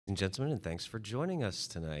and gentlemen, and thanks for joining us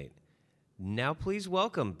tonight. Now please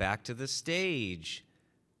welcome back to the stage,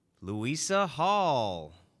 Louisa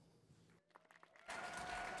Hall.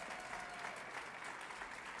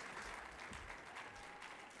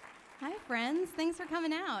 Hi friends, thanks for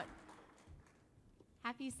coming out.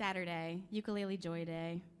 Happy Saturday, Ukulele Joy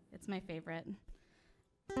Day. It's my favorite.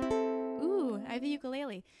 Ooh, I have a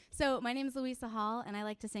ukulele. So my name is Louisa Hall and I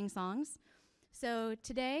like to sing songs. So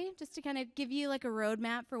today, just to kind of give you like a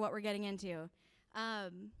roadmap for what we're getting into. So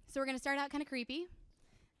we're gonna start out kind of creepy,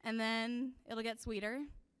 and then it'll get sweeter,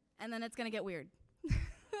 and then it's gonna get weird.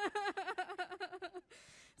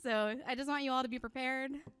 So I just want you all to be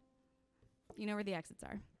prepared. You know where the exits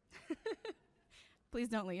are. Please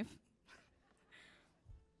don't leave.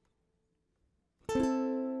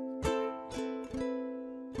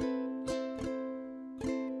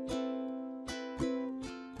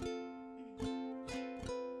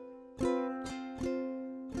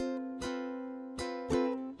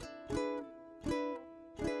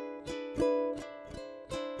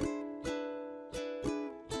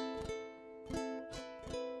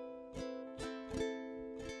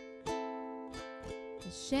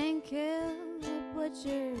 Shankill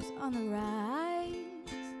butchers on the rise.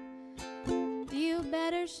 You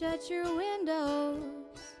better shut your windows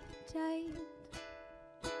tight.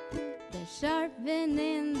 They're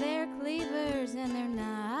sharpening their cleavers and their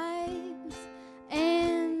knives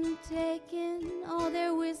and taking all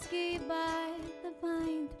their whiskey by the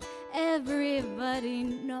pint. Everybody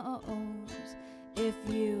knows if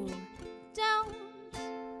you don't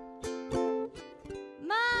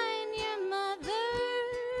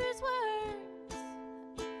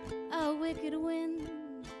wicked wind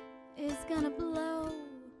is gonna blow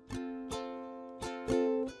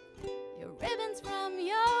your ribbons from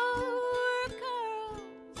your curls.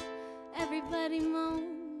 Everybody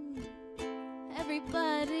moan,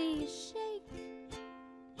 everybody shake.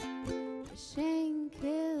 The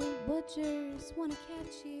Shankill butchers wanna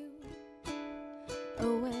catch you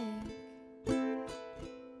awake.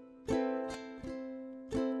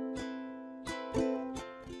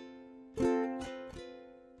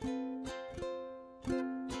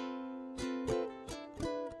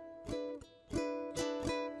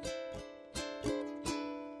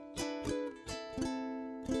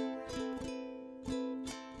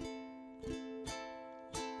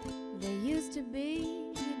 To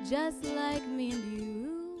be just like me and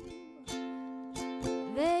you.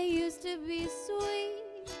 They used to be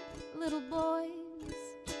sweet little boys,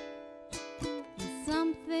 and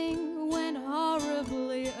something went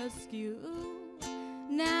horribly askew.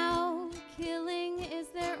 Now killing is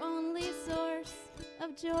their only source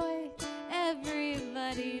of joy.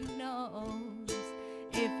 Everybody knows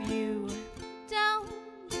if you don't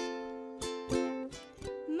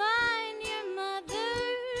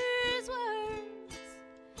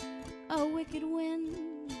a wicked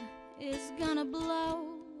wind is gonna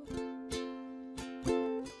blow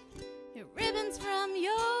your ribbons from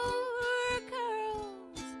your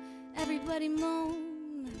curls. Everybody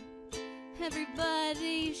moan,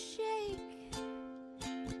 everybody shake.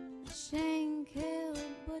 Shankill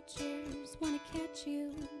butchers wanna catch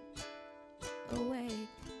you awake.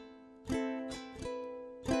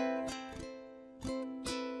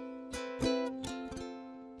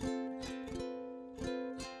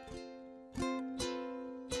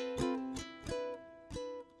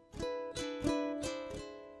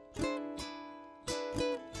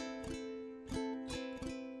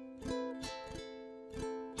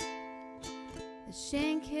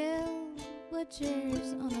 Shankill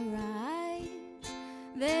butchers on the rise.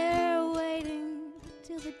 They're waiting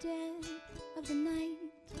till the dead of the night.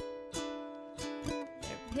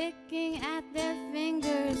 They're picking at their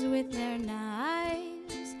fingers with their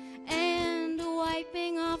knives and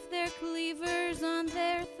wiping off their cleavers on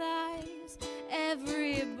their thighs.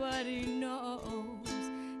 Everybody knows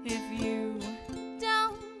if you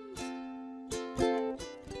don't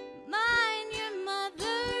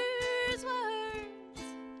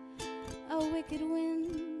wicked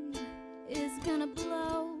wind is gonna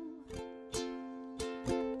blow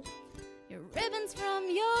your ribbons from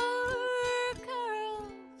your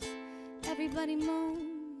curls. Everybody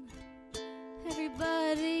moan,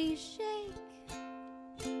 everybody shake.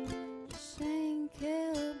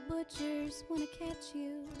 Shankill butchers wanna catch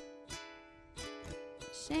you.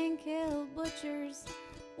 Shankill butchers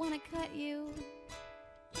wanna cut you.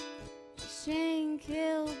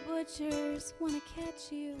 Shankill butchers wanna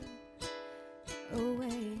catch you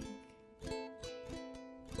awake,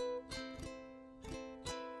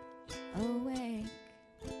 awake,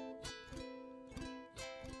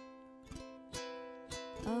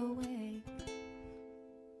 awake.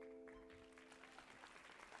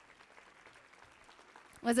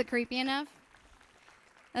 Was it creepy enough?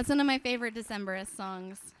 That's one of my favorite Decemberist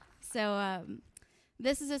songs. So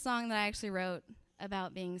this is a song that I actually wrote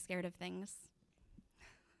about being scared of things.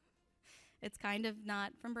 It's kind of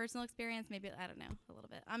not from personal experience, maybe, I don't know, a little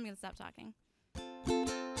bit. I'm going to stop talking.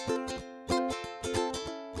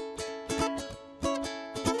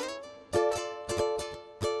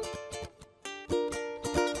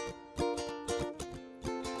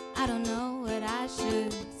 I don't know what I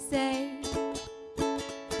should say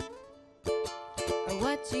or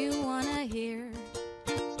what you want to hear.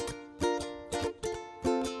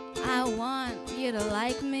 I want you to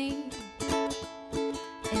like me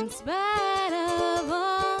in spite of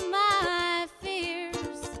all my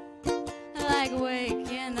fears, like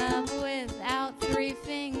waking up without 3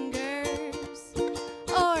 fingers,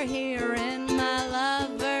 or hearing my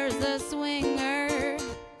lover's a swinger,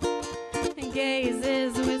 and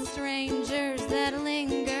gazes with strangers that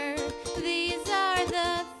linger. These are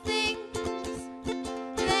the things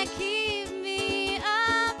that keep me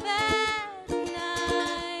up at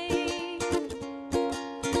night.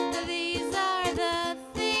 These are the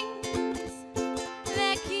things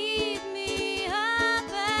that keep me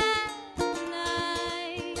up at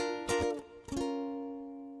night.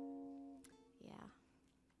 Yeah.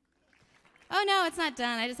 Oh no, it's not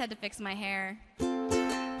done. I just had to fix my hair.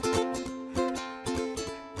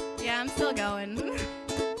 Yeah, I'm still going.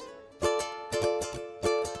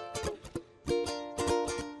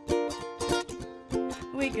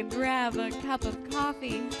 We could grab a cup of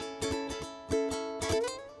coffee.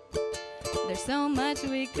 There's so much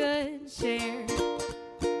we could share.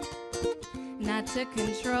 Not to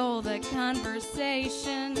control the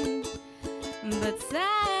conversation, but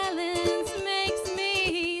silence makes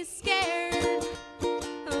me scared.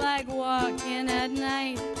 Like walking at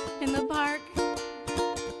night in the park.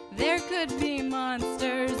 There could be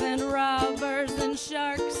monsters and robbers and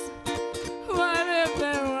sharks. What if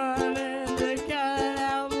they wanted to cut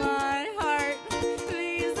out my heart?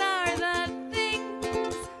 These are the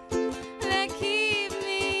things that keep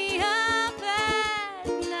me up at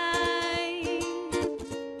night.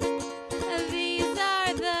 These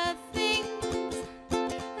are the things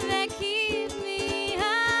that keep me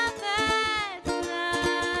up at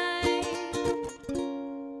night.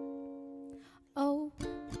 Oh,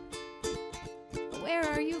 where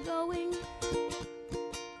are you going?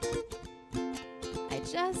 I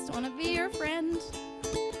just want to be your friend.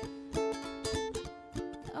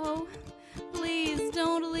 Oh, please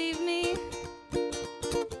don't leave me.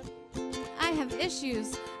 I have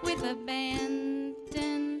issues with abandonment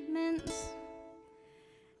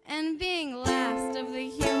and being last of the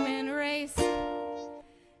human race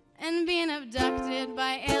and being abducted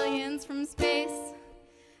by aliens from space.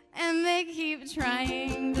 And they keep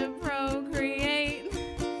trying to procreate.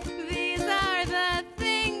 These are the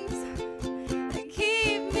things that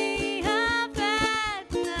keep me up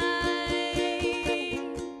at night.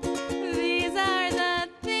 These are the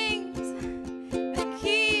things that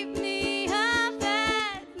keep me up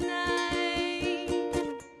at night.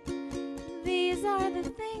 These are the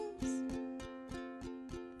things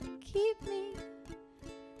that keep me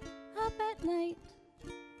up at night.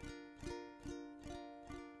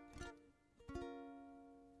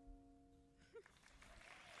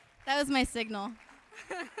 That was my signal.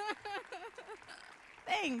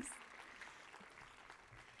 Thanks.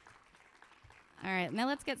 All right, now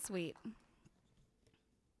let's get sweet.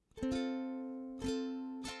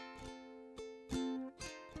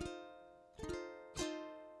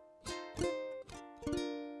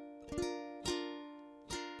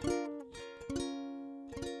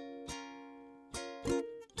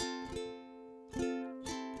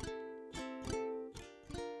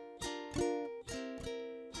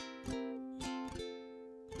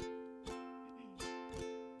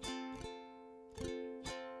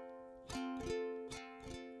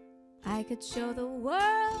 I could show the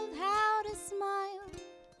world how to smile.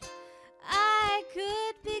 I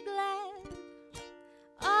could be glad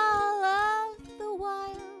all of the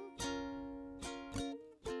while.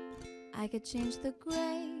 I could change the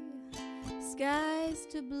gray skies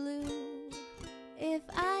to blue if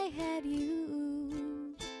I had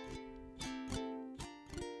you.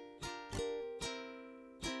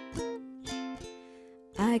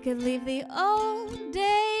 I could leave the old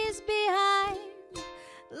days behind.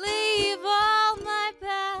 Leave all my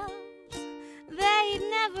pals, they'd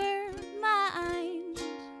never mind.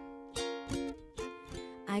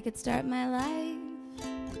 I could start my life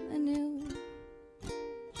anew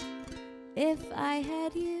if I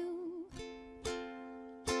had you.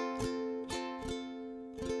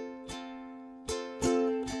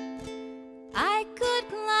 I could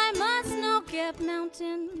climb a snow-capped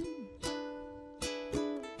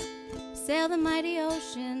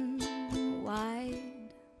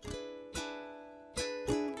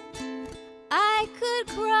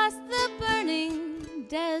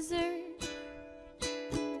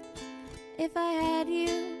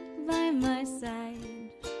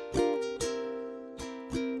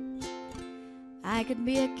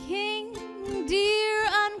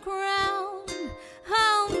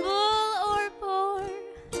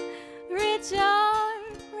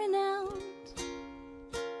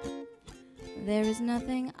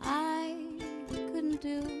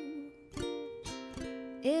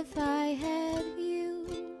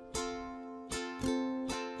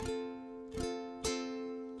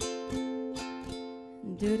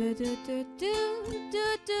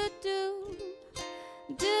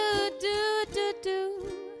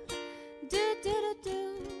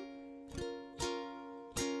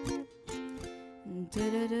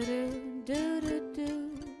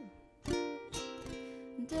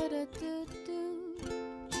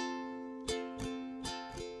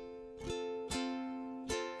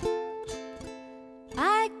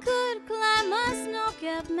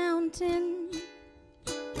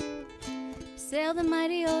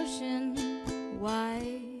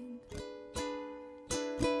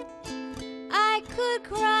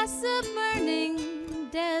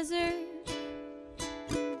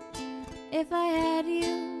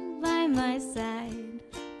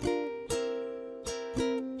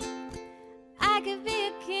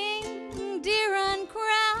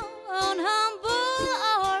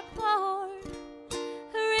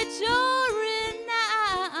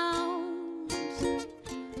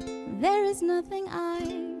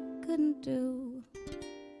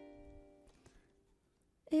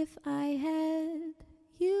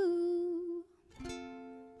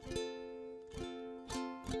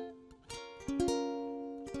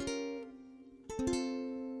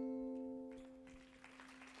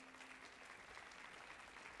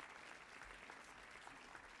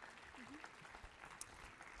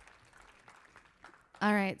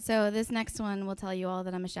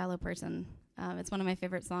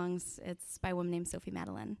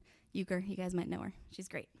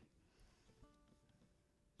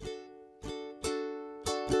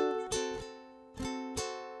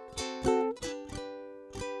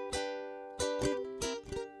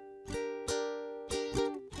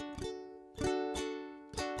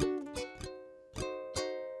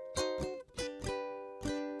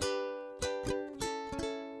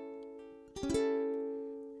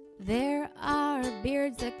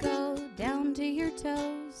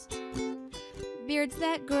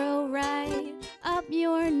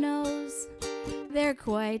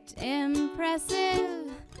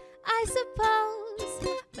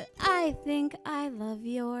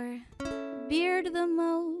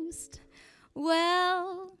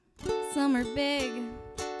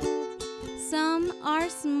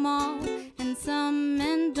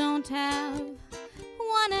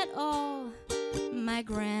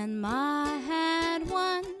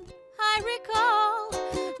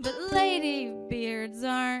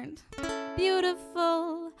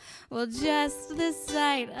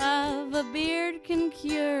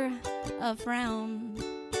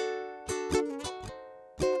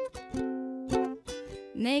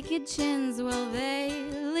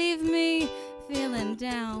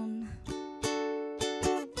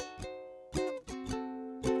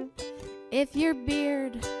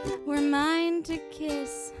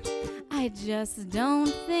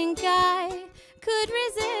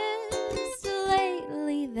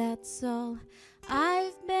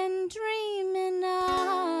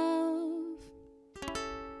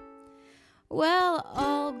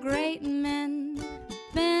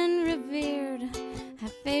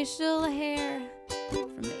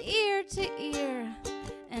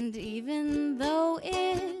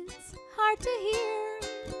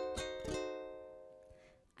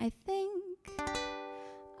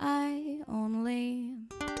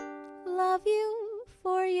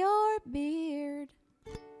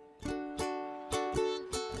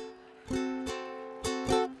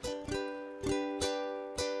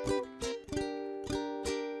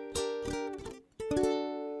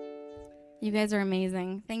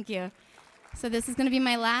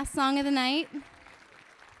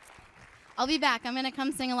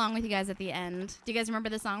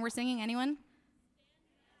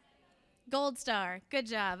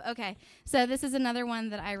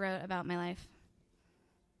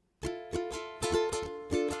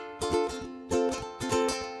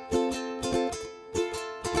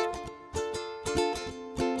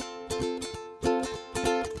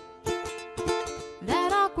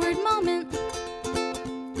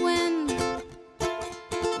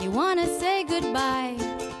say goodbye.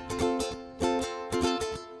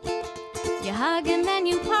 You hug and then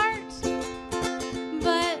you part,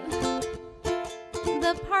 but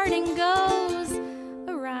the parting goes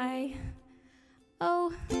awry.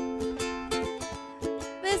 Oh,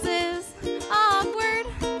 this is awkward.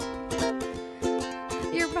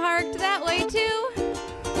 You're parked that way too.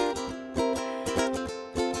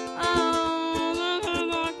 Oh, this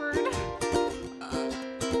is awkward.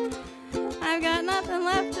 I've got nothing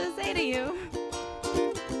left to say to you.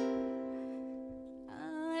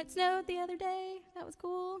 It snowed the other day. That was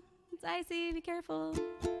cool. It's icy. Be careful.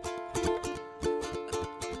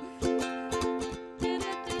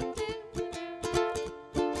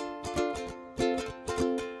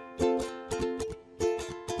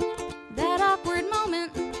 That awkward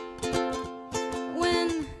moment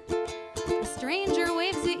when a stranger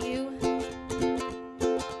waves at you.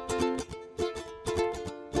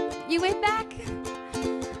 You wave back.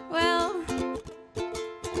 Well,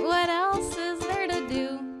 what else is there to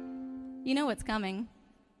do? You know what's coming.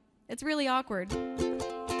 It's really awkward.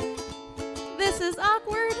 This is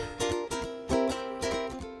awkward.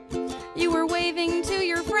 You were waving to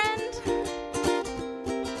your friend.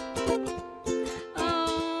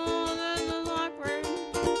 Oh, this is awkward.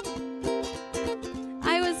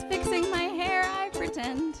 I was fixing my hair, I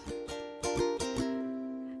pretend.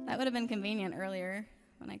 That would have been convenient earlier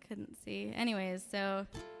when I couldn't see. Anyways, so,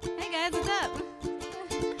 hey guys, what's up?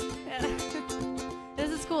 This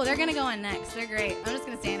is cool. They're gonna go on next. They're great. I'm just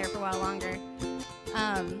gonna stand here for a while longer.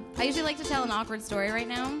 I usually like to tell an awkward story right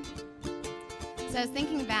now. So I was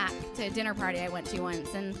thinking back to a dinner party I went to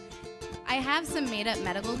once, and I have some made-up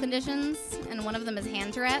medical conditions, and one of them is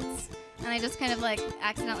hand Tourette's, and I just kind of like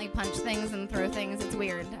accidentally punch things and throw things. It's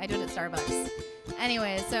weird. I do it at Starbucks.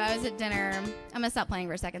 Anyways, so I was at dinner. I'm gonna stop playing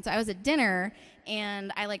for a second. So I was at dinner,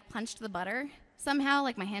 and I like punched the butter somehow.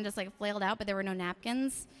 Like my hand just like flailed out, but there were no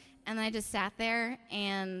napkins. And then I just sat there,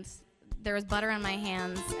 and there was butter on my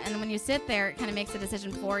hands. And when you sit there, it kind of makes a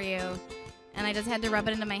decision for you. And I just had to rub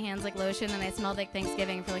it into my hands like lotion, and I smelled like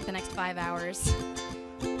Thanksgiving for like the next 5 hours.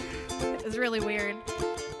 It was really weird.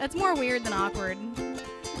 That's more weird than awkward.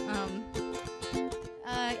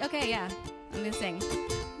 Okay, yeah, I'm gonna sing.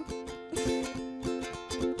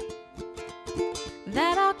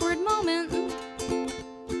 That awkward moment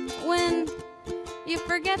when you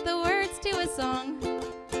forget the words to a song.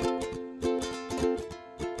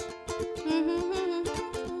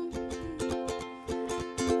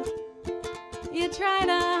 You try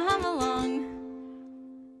to hum along.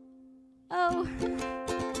 Oh,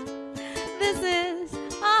 this is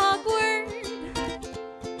awkward.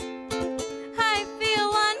 I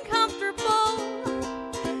feel uncomfortable.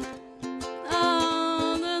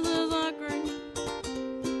 Oh, this is awkward.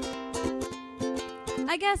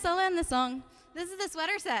 I guess I'll end the song. This is the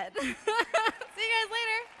sweater set. See you guys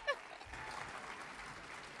later.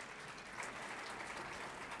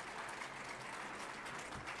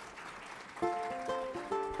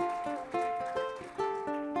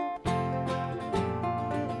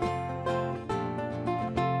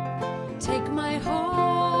 Take my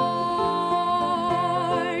heart,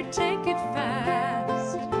 take it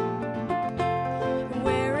fast.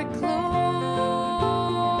 Wear it close,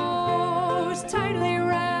 tightly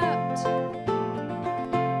wrapped.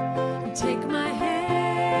 Take my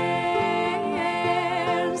hands,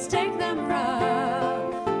 take them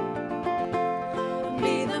rough.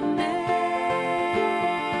 Be the man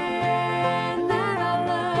that I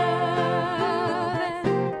love.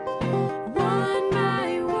 And one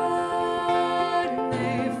by one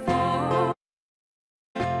they fall.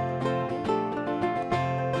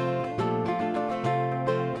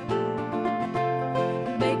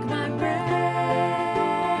 Bake my bread,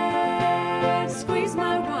 squeeze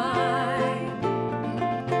my wine.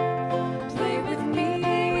 Play with me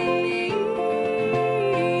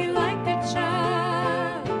like a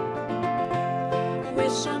child.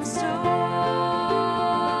 Wish on stars,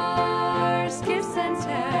 kiss and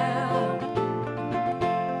tell.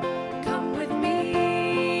 Come with me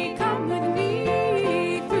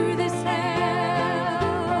through this hell.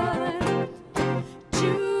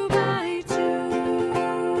 Two by two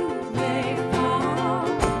they fall.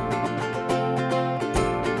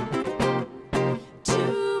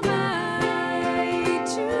 Two by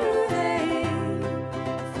two they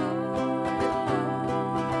fall.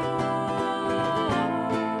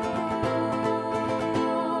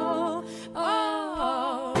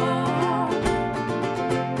 Oh,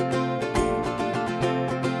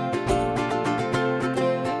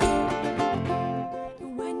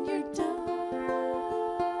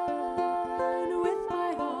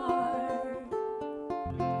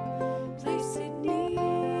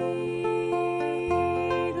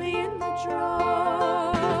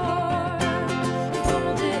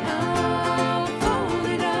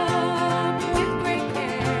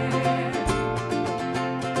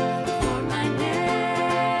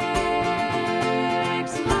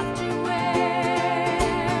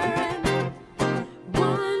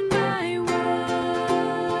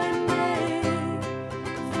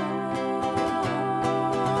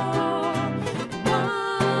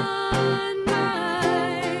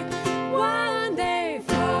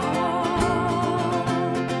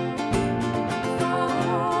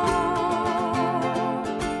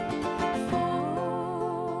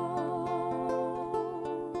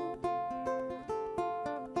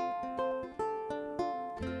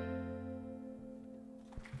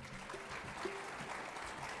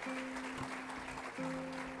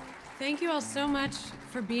 Thank you all so much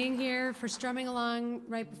for being here, for strumming along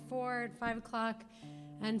right before at 5 o'clock,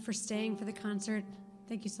 and for staying for the concert.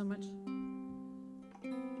 Thank you so much.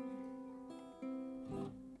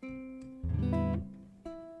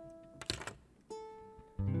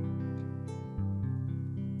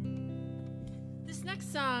 This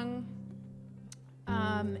next song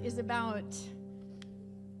is about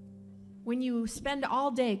when you spend all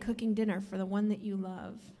day cooking dinner for the one that you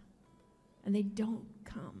love and they don't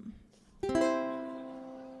come.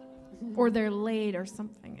 Or they're late or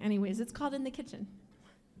something. Anyways, it's called In the Kitchen.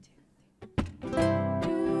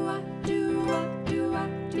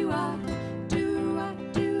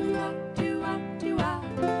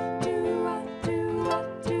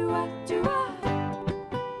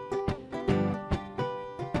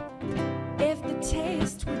 If the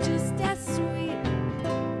taste were just as sweet,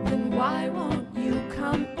 then why won't you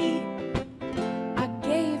come eat? I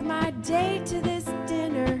gave my day to this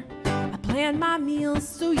dinner. I planned my meals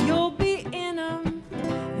so you'll be in 'em.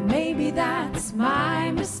 And maybe that's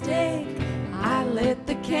my mistake. I lit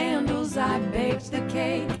the candles, I baked the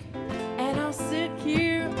cake, and I'll sit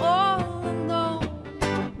here all alone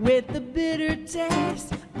with the bitter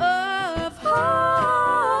taste of heartbreak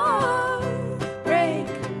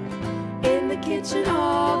in the kitchen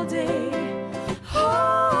all day.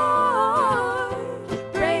 Heartbreak.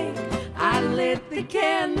 I lit the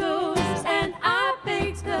candles and I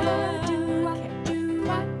baked the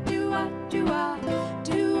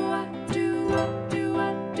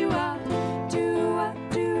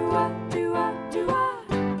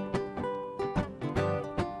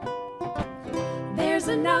There's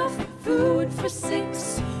enough food for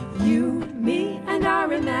 6, you, me, and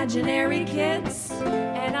our imaginary kids.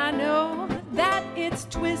 And I know that it's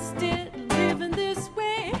twisted, living this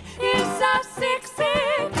way is so sick,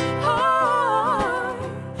 sick.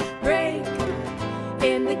 Heartbreak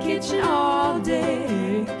in the kitchen all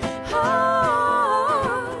day. Heartbreak.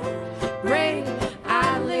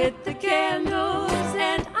 I lit the candles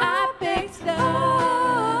and I baked the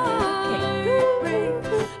cake.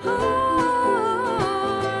 Heartbreak.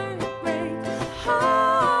 Heartbreak.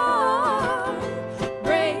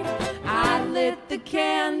 I lit the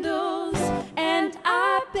candles and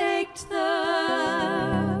I baked the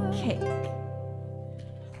cake.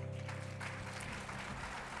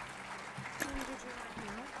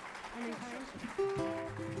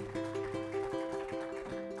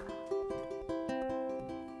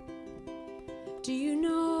 Do you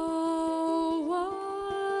know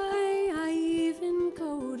why I even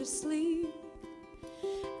go to sleep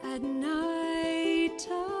at night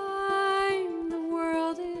time? The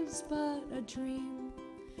world is but a dream.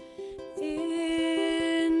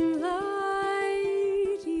 In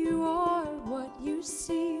light, you are what you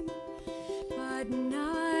seem, but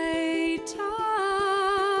night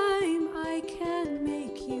time I can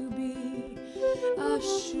make you be a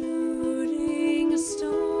shooting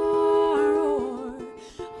star, or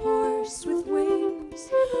horse with wings,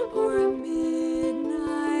 or a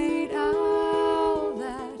midnight owl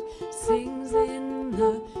that sings in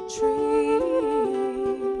the trees.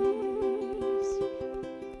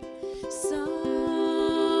 Sometimes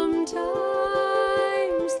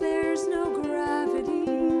there's no gravity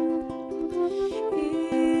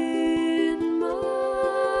in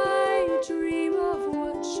my dream of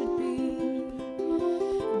what should be.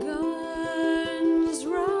 Guns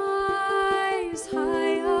rise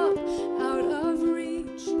high up out of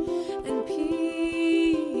reach, and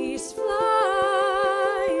peace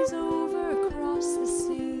flies over across the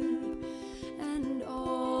sea, and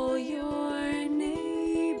all your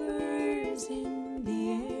neighbors in the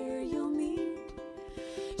air you'll meet,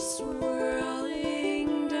 swirling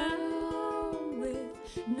down with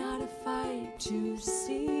not a fight to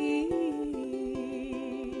see.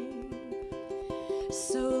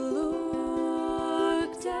 So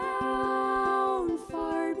look down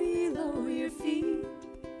far below your feet,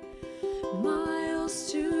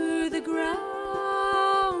 miles to the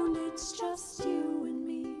ground. It's just you and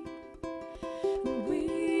me.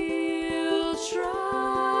 We'll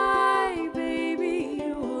try, baby,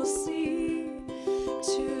 you'll see,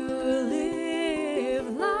 to live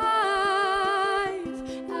life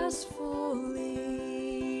as fully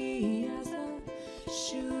as a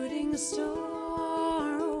shooting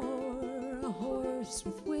star, or a horse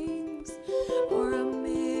with wings, or a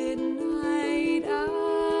midnight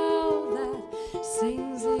owl that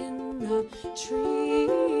sings in the tree.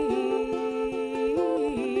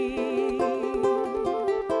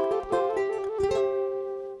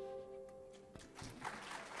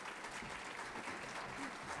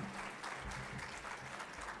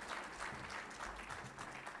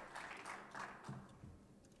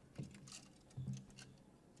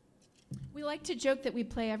 like to joke that we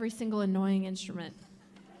play every single annoying instrument.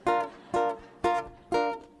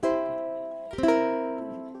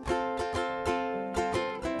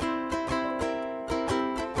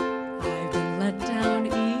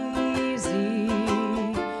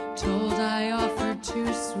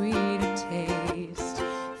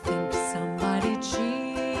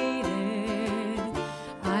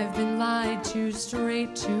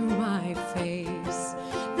 Straight to my face.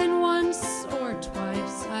 Then once or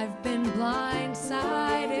twice I've been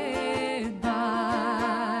blindsided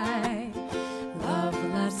by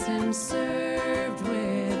love lessons served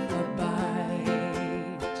with a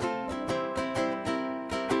bite.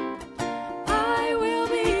 I will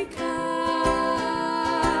be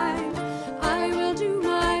kind, I will do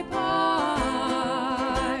my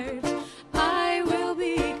part. I will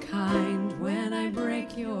be kind when I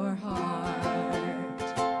break your heart.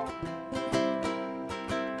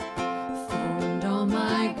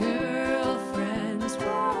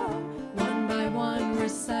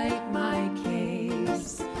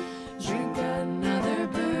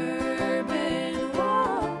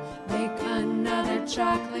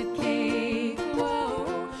 Chocolate cake,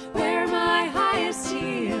 whoa, wear my highest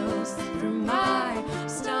heels through my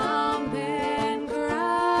stomping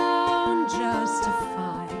ground just to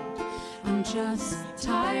find I'm just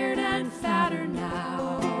tired and fatter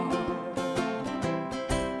now.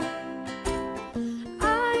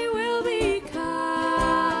 I will be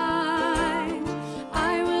kind,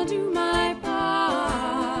 I will do my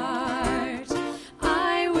part.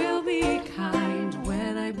 I will be kind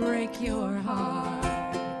when I break your heart.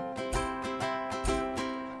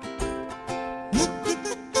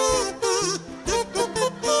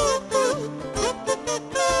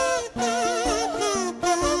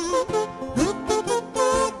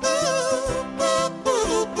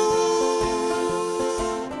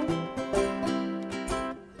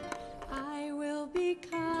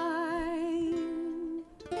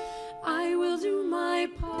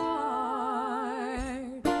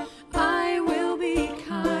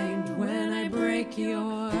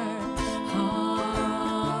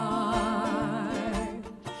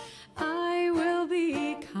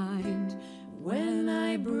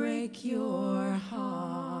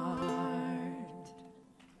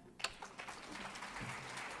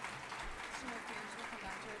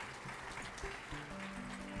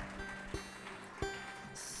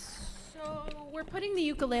 We're putting the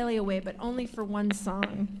ukulele away, but only for one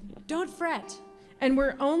song. Don't fret. And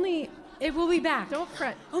we're only... It will be back. Don't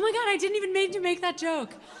fret. Oh my God, I didn't even mean to make that joke.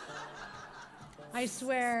 I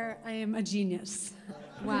swear I am a genius.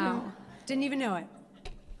 Wow. Didn't even know it.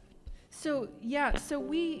 So, yeah, so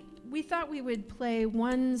we thought we would play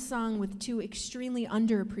one song with two extremely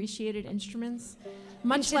underappreciated instruments,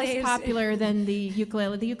 much less popular than the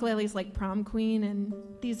ukulele. The ukulele is like prom queen, and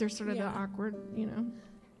these are sort of the awkward, you know,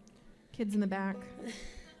 kids in the back.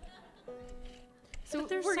 So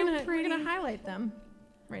we're gonna highlight them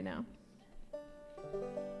right now.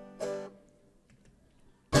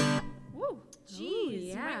 Woo! Jeez,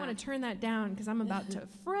 you might want to turn that down because I'm about to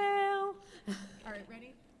frail. All right,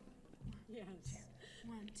 ready? Yes.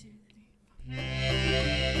 1, 2, 3,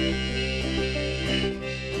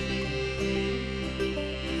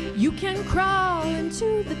 4. You can crawl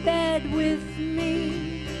into the bed with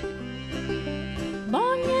me,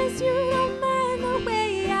 long as you don't mind the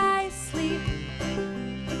way I sleep.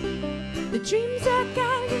 The dreams are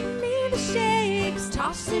guiding me, the shakes,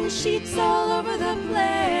 tossing sheets all over the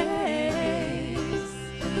place.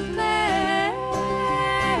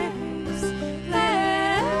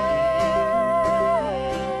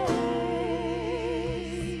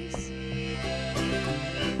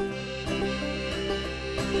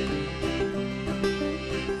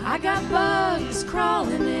 I got bugs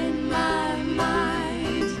crawling in my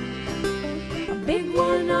mind, a big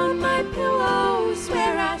one on my pillow,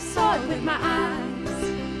 swear I saw it with my eyes,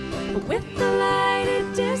 but with the light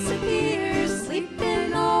it disappears,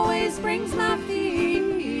 sleeping always brings my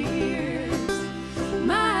fears,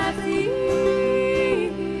 my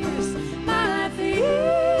fears, my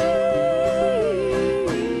fears.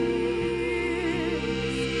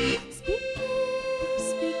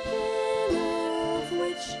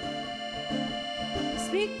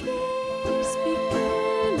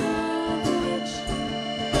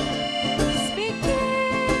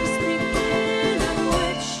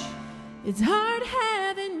 It's hard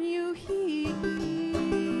having you here.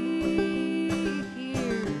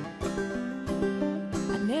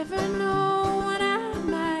 I never know what I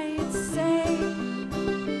might say.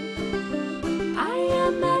 I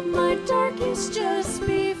am at my darkest just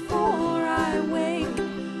before I wake.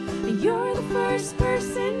 And you're the first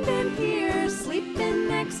person been here, sleeping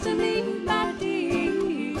next to me by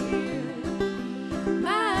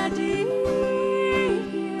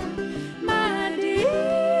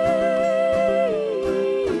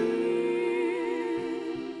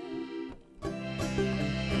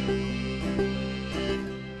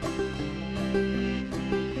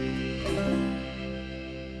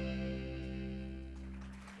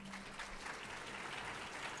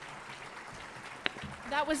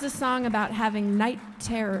That was a song about having night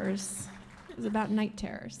terrors. It was about night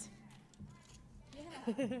terrors.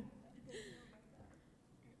 Yeah.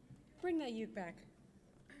 Bring that uke back.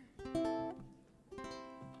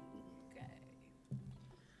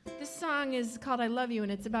 This song is called I Love You,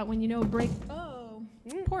 and it's about when you know a break. Oh,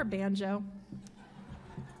 poor banjo.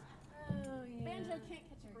 Oh, yeah. Banjo can't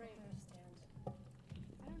catch a break. I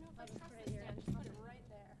don't know if I trust the stand. Just put it right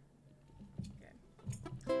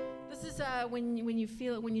there. This is when you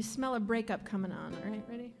feel it, when you smell a breakup coming on. All right,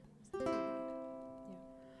 ready? Yeah.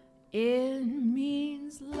 It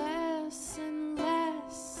means less and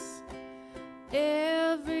less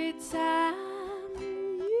every time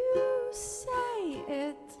you say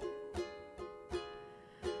it,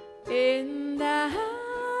 and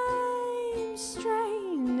I'm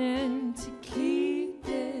straining to keep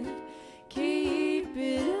it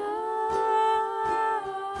up,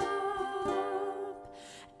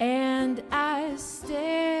 and I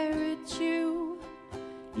stare at you,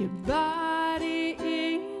 your body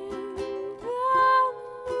in the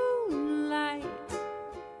moonlight,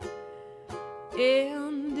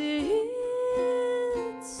 and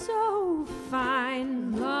it's so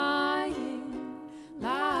fine lying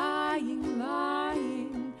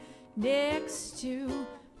next to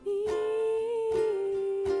me.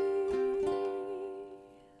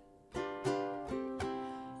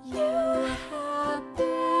 You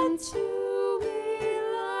happen to me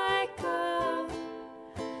like a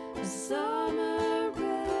summer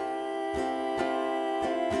rain.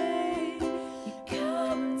 You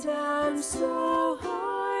come down so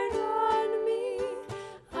hard on me,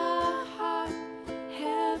 a hot,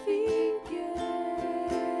 heavy gaze.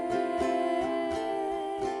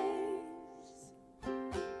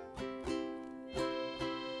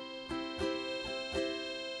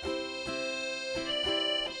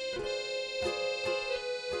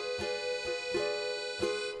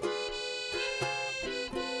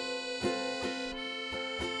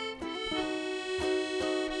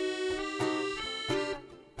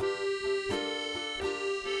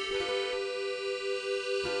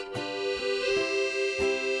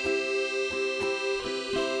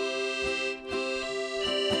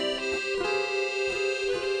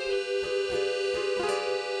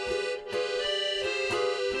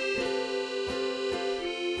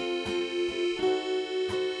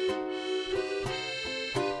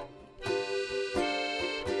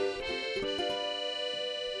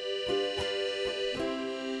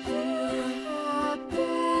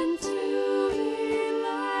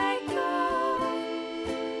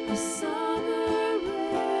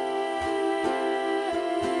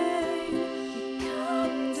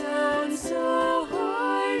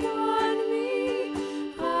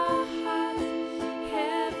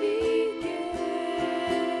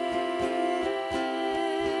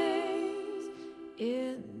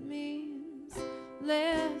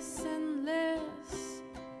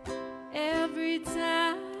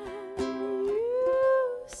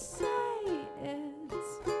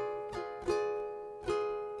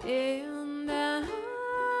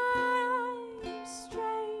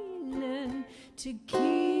 to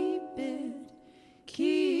keep it,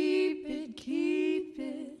 keep it, keep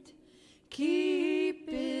it, keep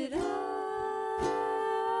it up.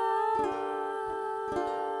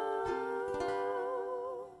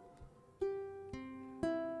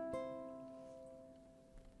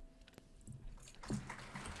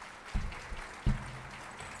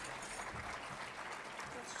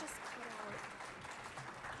 Let's just cut out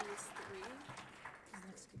these three.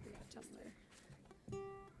 Let's keep it just there.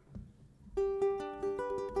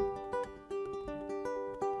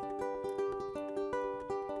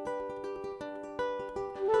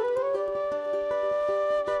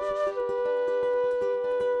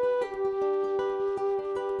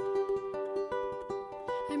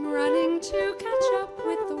 I'm running to catch up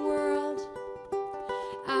with the world,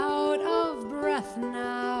 out of breath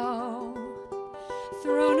now,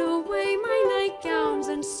 thrown away my nightgowns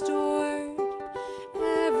and stored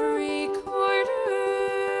every quarter,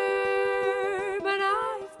 but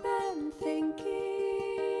I've been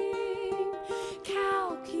thinking,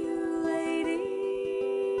 calculating,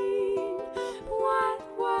 what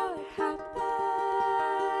would happen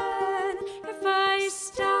if I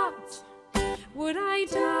stopped? Would I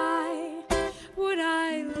die? Would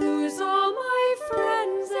I lose all my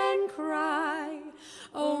friends and cry?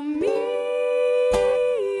 Oh me,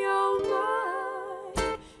 oh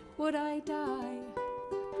my, would I die?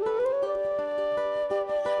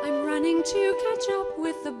 I'm running to catch up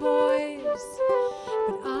with the boys,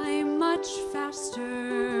 but I'm much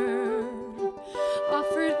faster.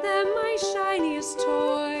 Offered them my shiniest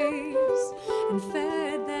toys and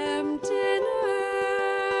fed them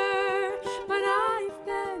dinner.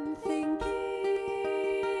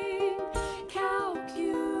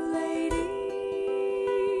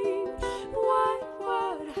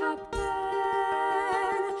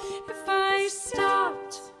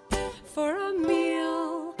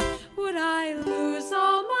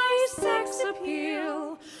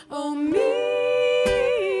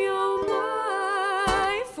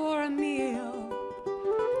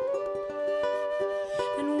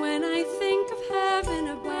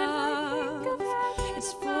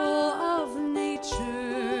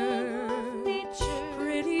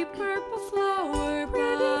 pretty purple flower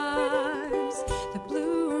buds that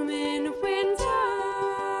bloom in winter.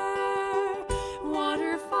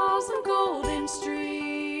 Waterfalls and golden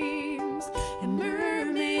streams and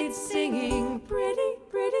mermaids singing pretty,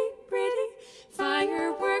 pretty, pretty.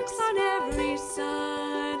 Fireworks on every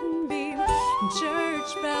sunbeam and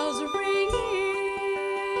church bells ringing.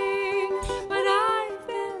 But I've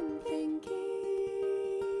been thinking,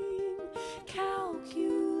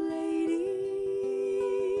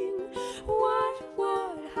 calculating, what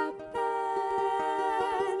would happen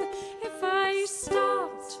if I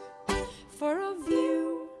stopped for a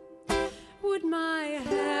view? Would my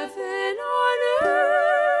heaven on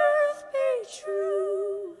earth be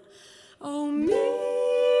true? Oh me,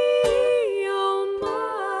 oh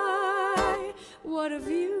my, what a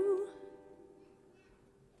view.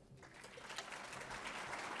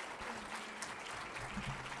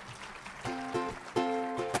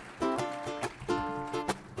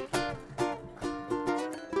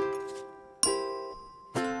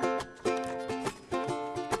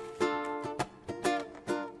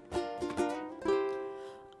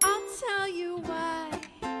 I'll tell you why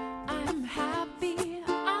I'm happy.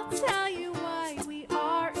 I'll tell you why we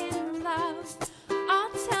are in love. I'll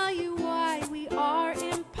tell you why we are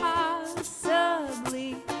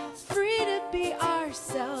impossibly free to be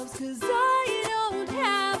ourselves. 'Cause I don't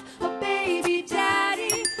have a baby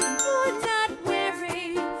daddy. You're not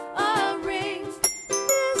wearing a ring.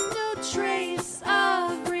 There's no trace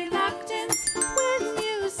of reluctance when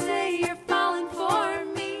you say you're falling for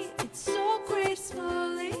me. It's so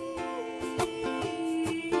gracefully.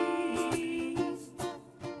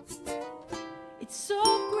 It's so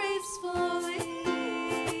gracefully.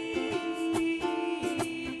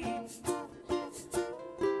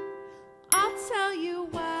 I'll tell you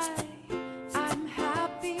why I'm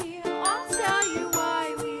happy. I'll tell you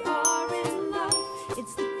why we are in love.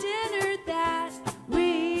 It's the dinner that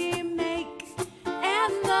we make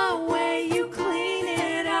and the way you clean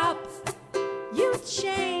it up. You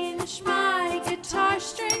change my guitar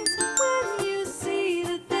strings when you see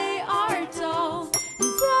that they are dull.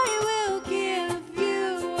 And I will give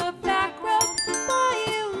you a back rub, buy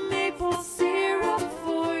you maple syrup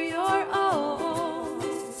for your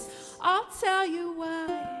O's. I'll tell you why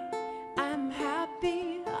I'm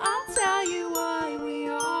happy. I'll tell you why we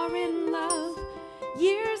are in love.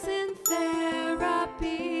 Years in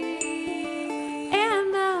therapy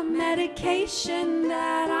and the medication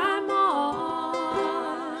that I'm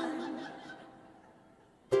on.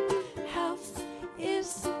 Health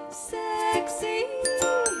is sexy.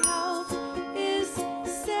 Health is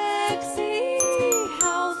sexy.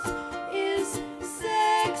 Health is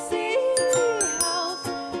sexy. Health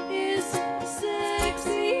is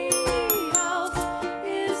sexy. Health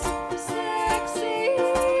is sexy.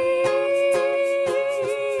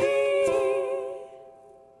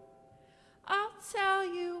 I'll tell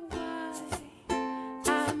you why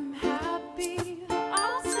I'm happy.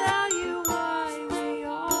 I'll tell you why we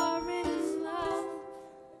are in love.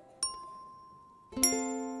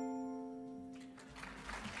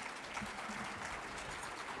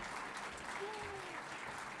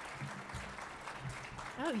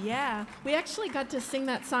 Oh, yeah. We actually got to sing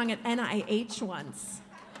that song at NIH once.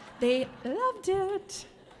 They loved it.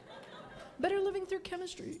 Better living through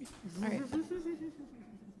chemistry. All right.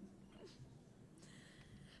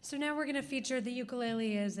 So now we're going to feature the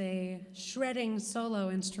ukulele as a shredding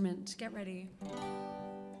solo instrument. Get ready.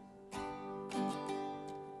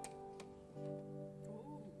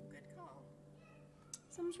 Good call.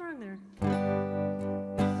 Something's wrong there.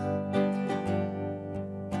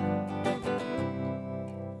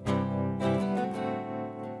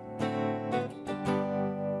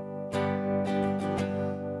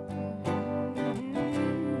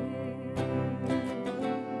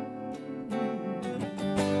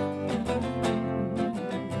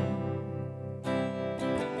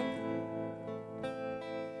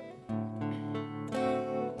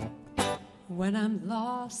 When I'm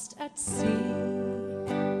lost at sea,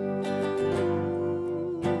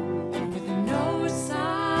 with no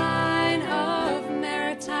sign of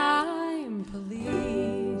maritime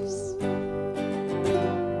police,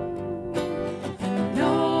 and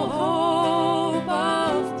no hope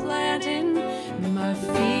of planting my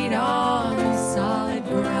feet on solid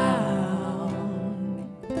ground,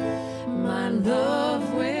 my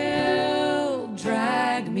love will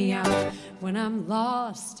drag me out. When I'm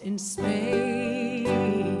lost in space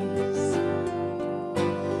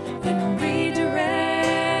and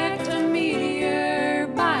redirect a meteor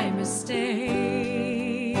by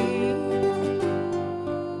mistake,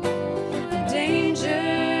 a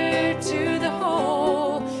danger to the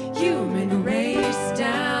whole human race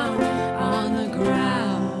down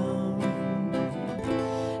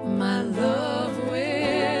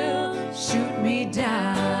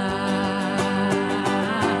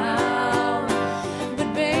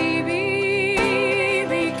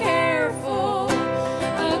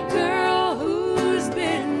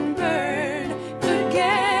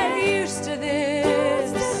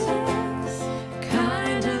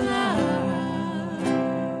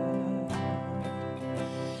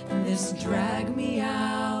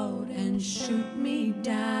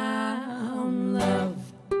down, love.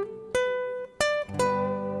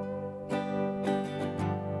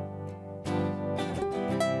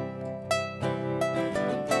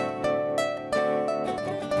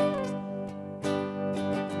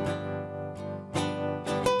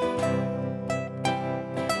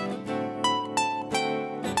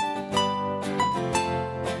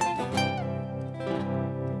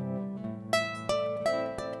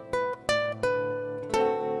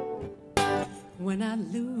 When I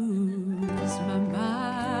lose my mind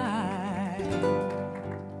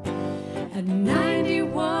at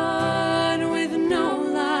 91 with no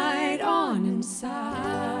light on inside,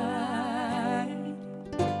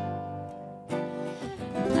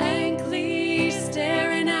 blankly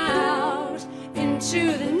staring out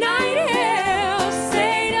into the night, he'll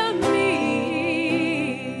say to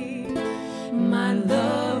me, my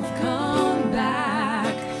love, come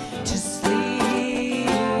back to sleep.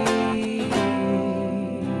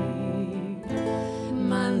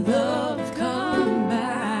 My love, come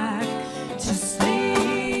back to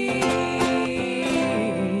sleep.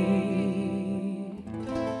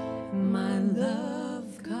 My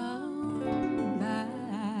love, come back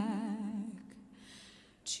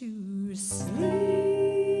to sleep.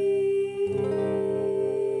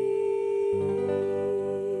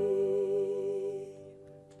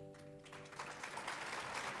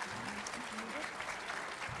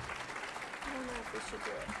 I don't know if we should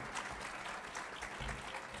do it.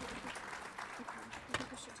 I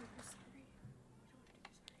think we should do this.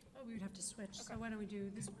 Oh, we would have to switch. So why don't we do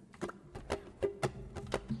this one?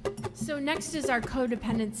 So next is our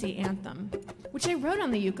codependency anthem, which I wrote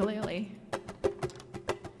on the ukulele.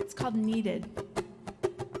 It's called Needed.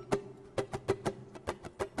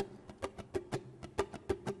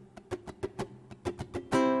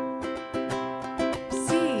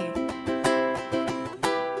 C.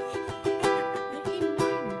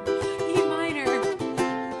 E minor.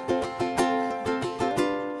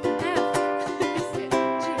 F. Missed it. G.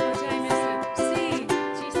 Oh, did I miss it? C.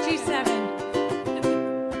 G7.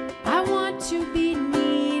 I want to be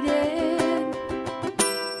needed.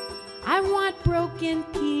 I want broken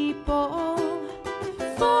people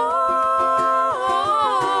falling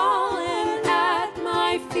at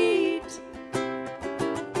my feet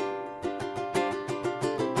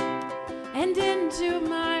and into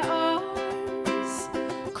my arms,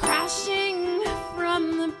 crashing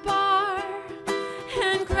from the bar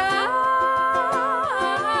and crying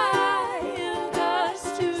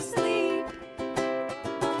us to sleep.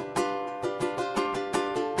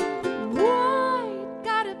 Why it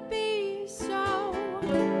gotta be so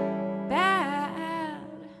bad?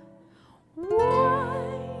 Why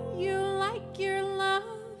you like your love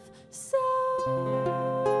so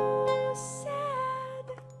sad?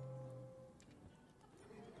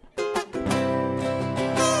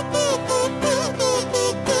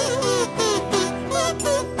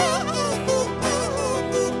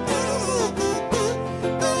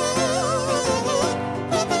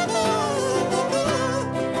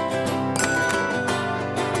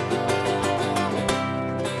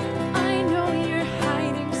 I know you're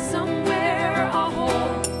hiding somewhere, a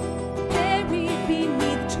hole buried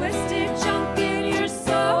beneath twisted junk in your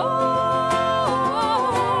soul.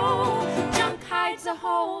 Junk hides a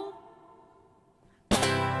hole.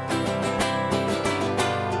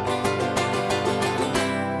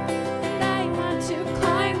 And I want to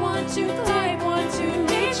climb, want to climb, want to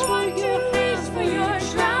reach for your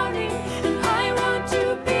drowning. And I want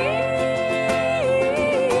to be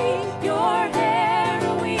your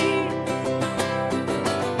heroine.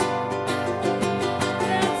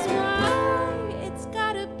 That's why it's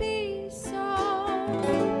gotta be so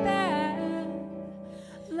bad.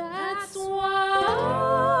 That's why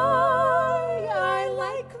I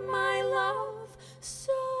like my love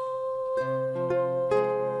so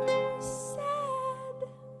sad.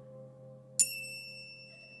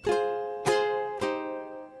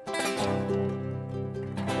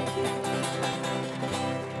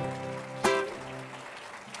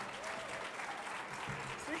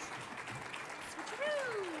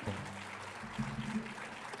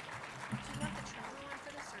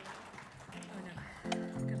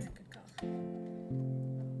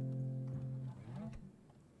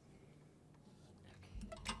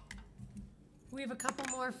 We have a couple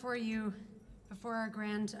more for you before our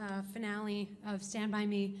grand finale of Stand By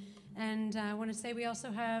Me. And I want to say we also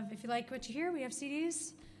have, if you like what you hear, we have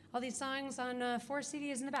CDs. All these songs on 4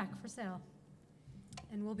 CDs in the back for sale.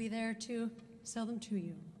 And we'll be there to sell them to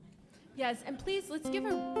you. Yes, and please, let's give a,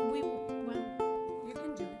 well, You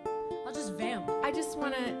can do it. I'll just vamp. I just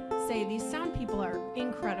want to say these sound people are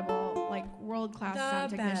incredible. Like, world-class The sound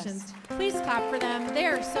technicians. best. Please clap for them. They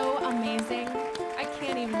are so amazing. I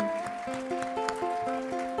can't even.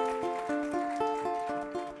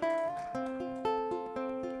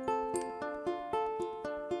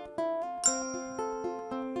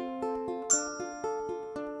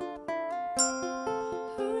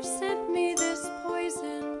 Who sent me this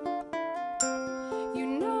poison? You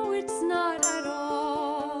know it's not at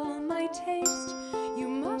all my taste. You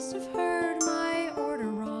must have heard my order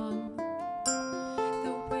wrong.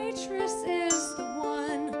 The waitress is the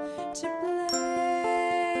one to blame.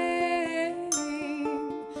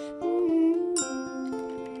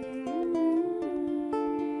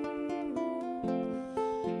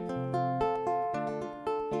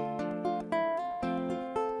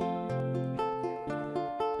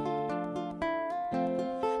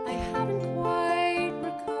 I haven't quite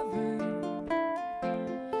recovered.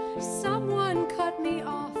 Someone cut me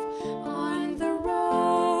off on the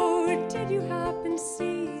road. Did you happen to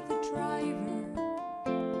see the driver?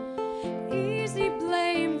 Easy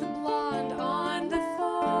blame the blonde on the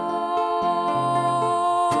phone.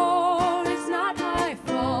 It's not my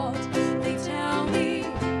fault. They tell me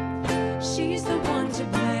she's the one to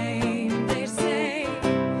blame. They say,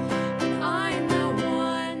 and I'm the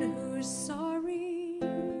one who's sorry.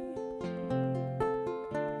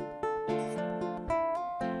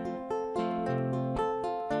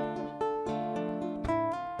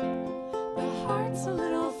 The heart's a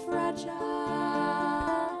little fragile.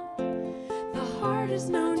 The heart is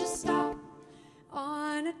known to stop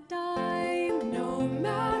on a dime, no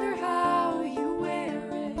matter how you wear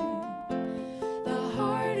it. The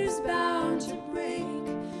heart is bound to break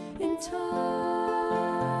in time.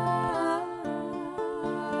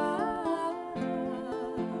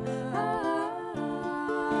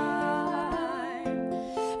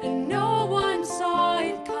 And no one saw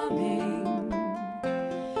it coming.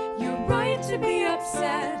 You're right to be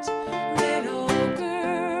upset, little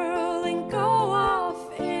girl, and go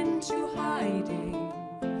off into hiding.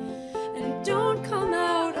 And don't come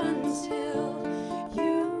out until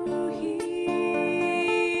you heal.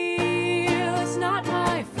 It's not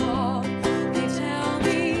my fault. They tell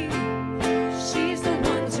me she's the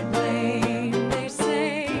one to blame. They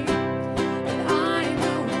say that I'm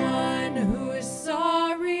the one who is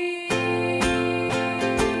sorry.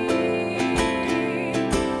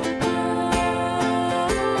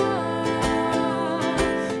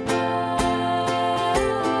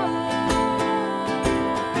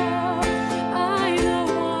 I'm the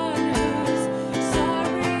one who's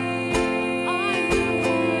sorry.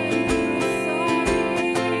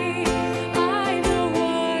 I'm the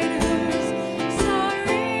one who's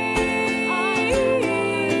sorry. I'm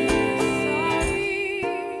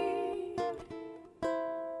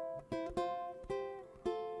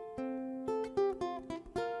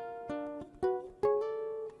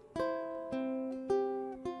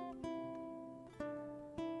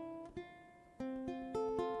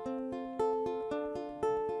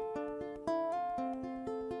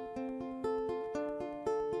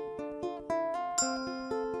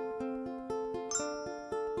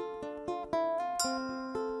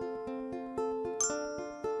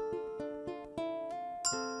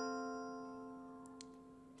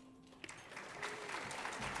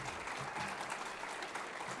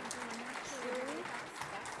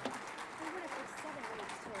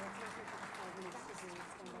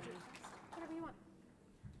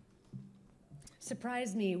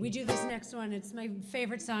Surprise me. We do this next one. It's my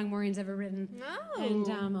favorite song Maureen's ever written. Oh.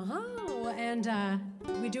 And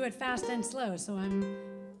we do it fast and slow. So I'm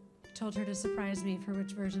told her to surprise me for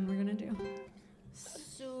which version we're gonna do.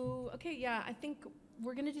 So, okay, yeah, I think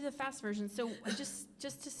we're gonna do the fast version. So just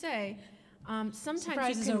to say, sometimes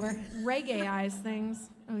Surprise you is can over. reggae-ize things.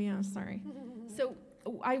 Oh yeah, sorry. So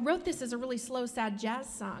I wrote this as a really slow, sad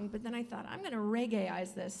jazz song, but then I thought I'm gonna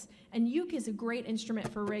reggae-ize this, and uke is a great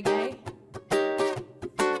instrument for reggae.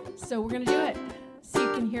 So we're gonna do it, so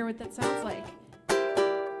you can hear what that sounds like,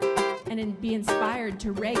 and then be inspired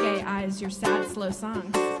to reggae-ize your sad, slow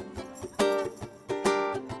songs.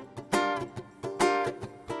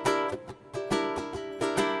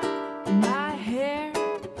 My hair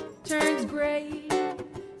turns gray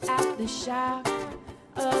at the shock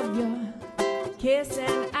of your kiss,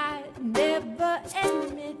 and I never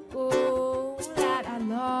admit, oh, that I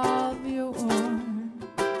love you or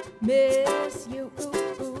miss you,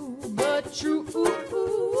 but truly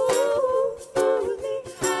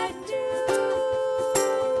I do.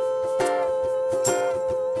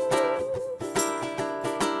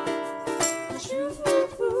 Truly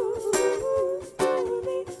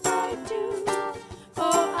I do.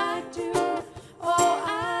 Oh, I do. Oh,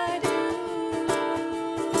 I do.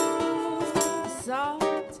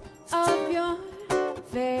 of your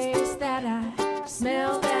face, that I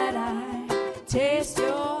smell, that I taste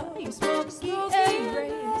your smoky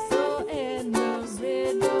embrace, oh, and the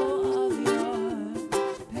riddle of your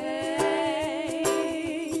pain.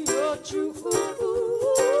 You're true,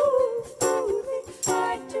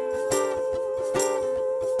 I do.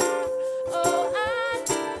 Oh, I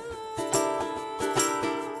do.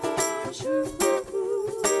 True.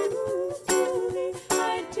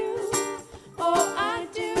 I do. Oh, I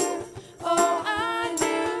do. Oh, I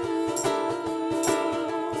do.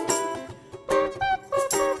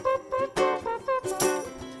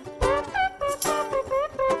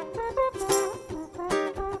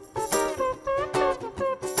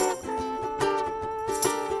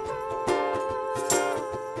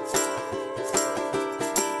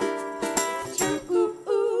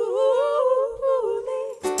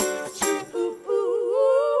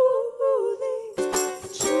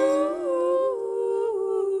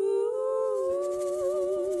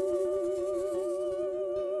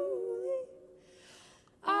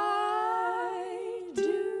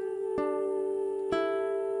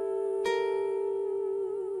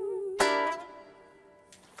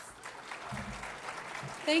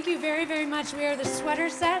 Thank you very, very much. We are the Sweater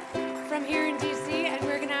Set from here in DC, and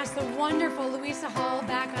we're going to ask the wonderful Louisa Hall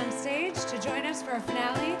back on stage to join us for our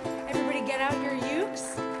finale. Everybody get out your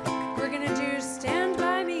ukes. We're going to do Stand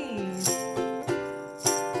By Me.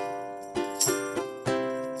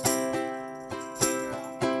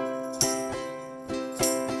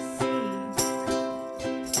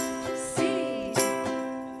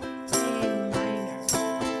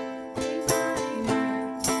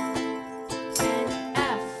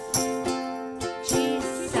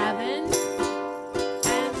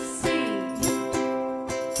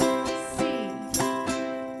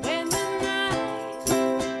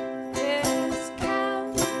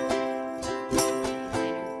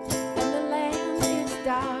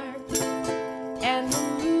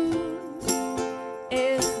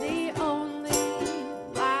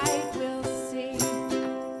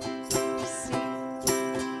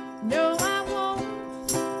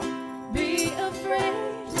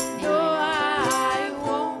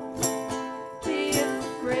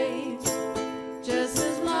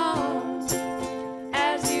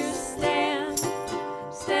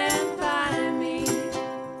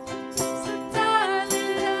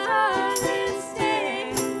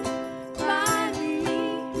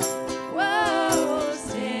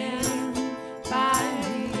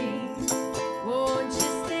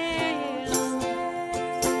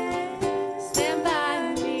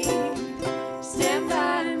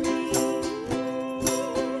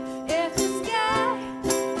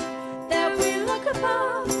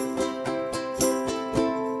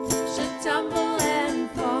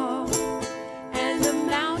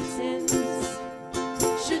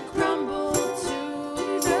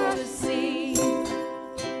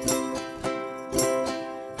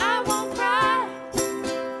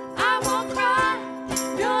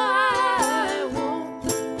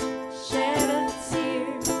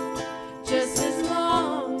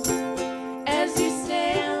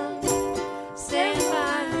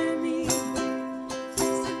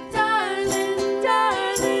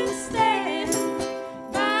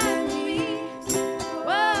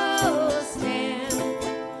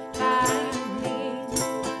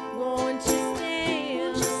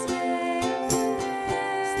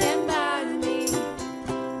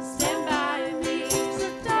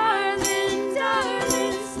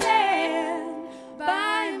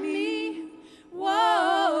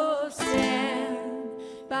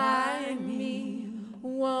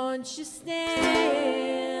 Won't you stand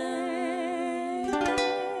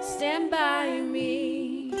by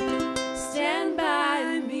me, stand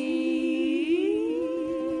by me.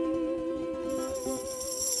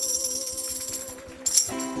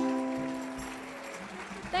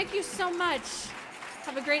 Thank you so much.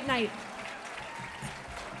 Have a great night.